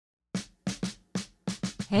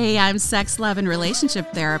Hey, I'm sex, love, and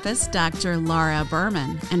relationship therapist, Dr. Laura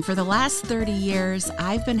Berman. And for the last 30 years,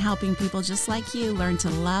 I've been helping people just like you learn to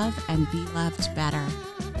love and be loved better.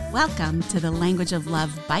 Welcome to the Language of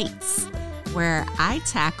Love Bites, where I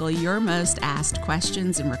tackle your most asked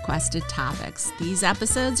questions and requested topics. These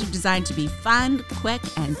episodes are designed to be fun, quick,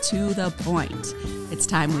 and to the point. It's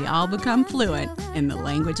time we all become fluent in the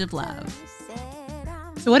language of love.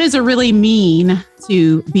 So what does it really mean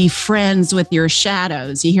to be friends with your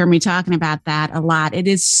shadows? You hear me talking about that a lot. It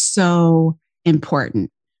is so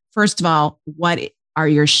important. First of all, what are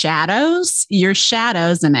your shadows? Your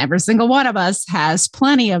shadows, and every single one of us has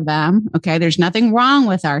plenty of them. Okay, there's nothing wrong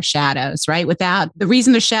with our shadows, right? The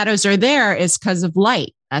reason the shadows are there is because of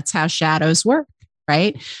light. That's how shadows work,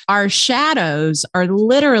 right? Our shadows are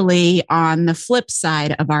literally on the flip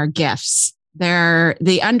side of our gifts. They're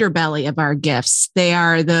the underbelly of our gifts. They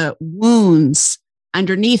are the wounds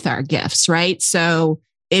underneath our gifts, right? So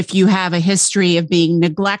if you have a history of being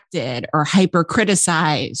neglected or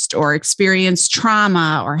hyper-criticized or experience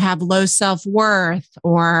trauma or have low self-worth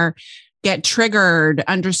or get triggered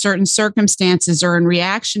under certain circumstances or in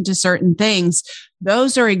reaction to certain things,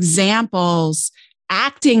 those are examples.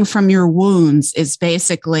 Acting from your wounds is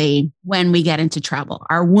basically when we get into trouble.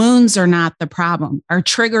 Our wounds are not the problem. Our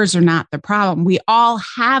triggers are not the problem. We all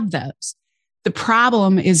have those. The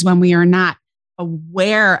problem is when we are not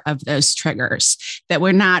aware of those triggers, that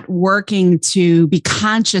we're not working to be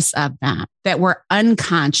conscious of them, that we're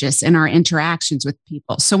unconscious in our interactions with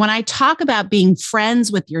people. So when I talk about being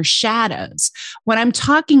friends with your shadows, what I'm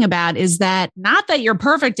talking about is that not that you're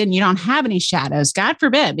perfect and you don't have any shadows, God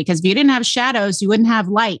forbid, because if you didn't have shadows, you wouldn't have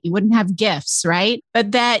light, you wouldn't have gifts, right?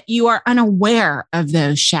 But that you are unaware of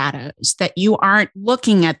those shadows, that you aren't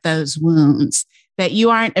looking at those wounds, that you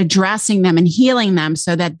aren't addressing them and healing them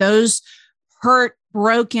so that those hurt,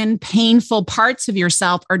 broken, painful parts of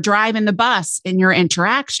yourself are driving the bus in your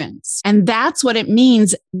interactions. And that's what it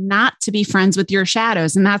means not to be friends with your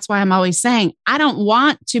shadows. And that's why I'm always saying, I don't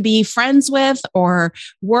want to be friends with or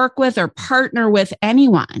work with or partner with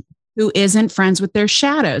anyone who isn't friends with their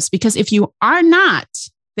shadows. Because if you are not,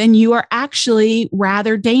 then you are actually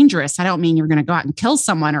rather dangerous. I don't mean you're going to go out and kill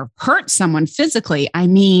someone or hurt someone physically. I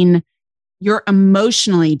mean, you're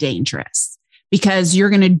emotionally dangerous. Because you're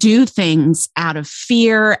going to do things out of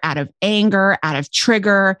fear, out of anger, out of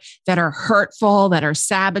trigger that are hurtful, that are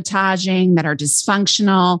sabotaging, that are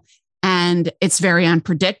dysfunctional. And it's very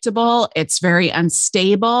unpredictable. It's very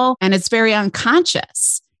unstable and it's very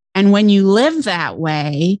unconscious. And when you live that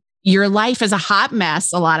way, your life is a hot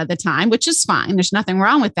mess a lot of the time, which is fine. There's nothing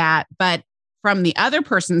wrong with that. But from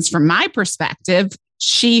my perspective,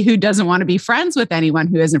 she who doesn't want to be friends with anyone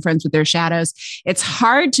who isn't friends with their shadows, it's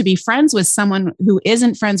hard to be friends with someone who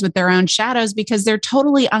isn't friends with their own shadows because they're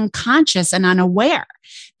totally unconscious and unaware.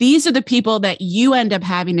 These are the people that you end up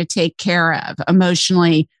having to take care of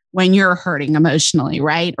emotionally when you're hurting emotionally,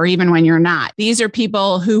 right? Or even when you're not. These are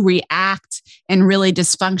people who react in really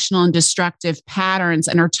dysfunctional and destructive patterns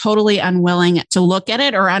and are totally unwilling to look at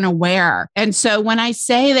it or unaware. And so when I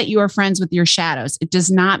say that you are friends with your shadows, it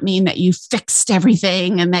does not mean that you fixed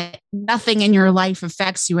everything and that nothing in your life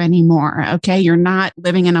affects you anymore. Okay. You're not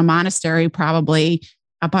living in a monastery, probably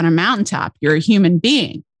up on a mountaintop. You're a human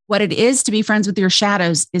being. What it is to be friends with your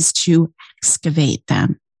shadows is to excavate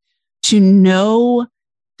them, to know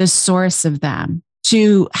the source of them,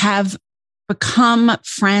 to have become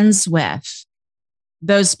friends with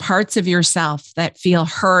those parts of yourself that feel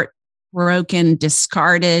hurt, broken,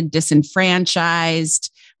 discarded,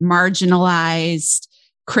 disenfranchised, marginalized,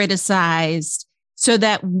 criticized, so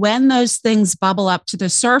that when those things bubble up to the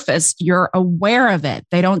surface, you're aware of it.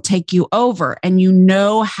 They don't take you over and you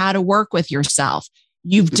know how to work with yourself.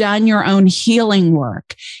 You've done your own healing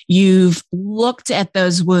work. You've looked at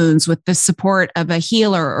those wounds with the support of a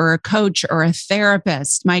healer or a coach or a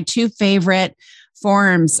therapist. My two favorite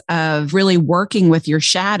forms of really working with your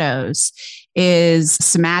shadows is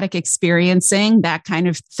somatic experiencing, that kind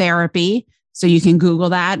of therapy. So you can Google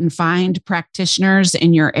that and find practitioners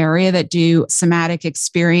in your area that do somatic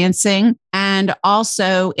experiencing, and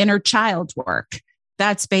also inner child work.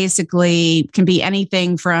 That's basically can be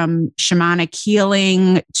anything from shamanic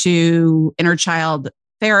healing to inner child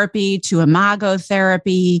therapy to imago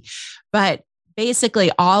therapy. But basically,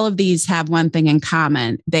 all of these have one thing in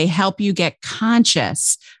common. They help you get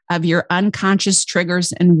conscious of your unconscious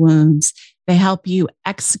triggers and wounds. They help you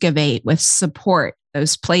excavate with support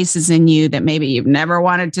those places in you that maybe you've never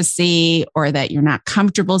wanted to see or that you're not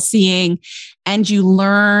comfortable seeing. And you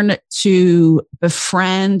learn to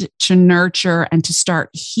befriend, to nurture, and to start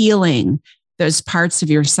healing those parts of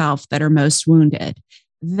yourself that are most wounded.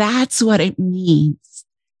 That's what it means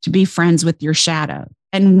to be friends with your shadow.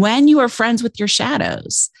 And when you are friends with your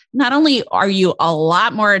shadows, not only are you a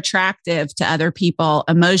lot more attractive to other people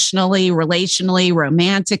emotionally, relationally,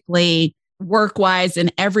 romantically, work-wise,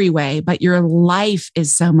 in every way, but your life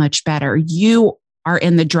is so much better. You are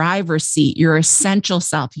in the driver's seat. Your essential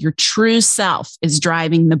self, your true self is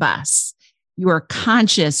driving the bus. You are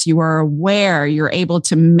conscious, you are aware, you're able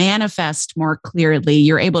to manifest more clearly,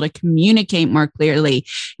 you're able to communicate more clearly,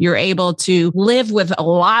 you're able to live with a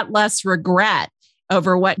lot less regret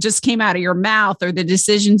over what just came out of your mouth or the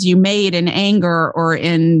decisions you made in anger or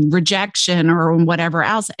in rejection or whatever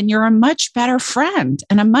else. And you're a much better friend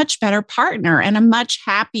and a much better partner and a much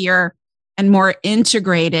happier and more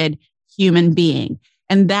integrated human being.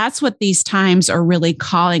 And that's what these times are really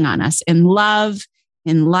calling on us in love,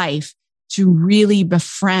 in life, to really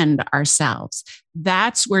befriend ourselves.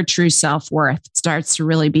 That's where true self-worth starts to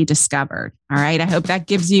really be discovered. All right. I hope that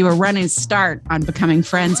gives you a running start on becoming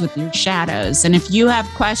friends with your shadows. And if you have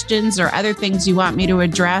questions or other things you want me to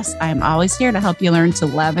address, I'm always here to help you learn to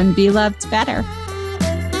love and be loved better.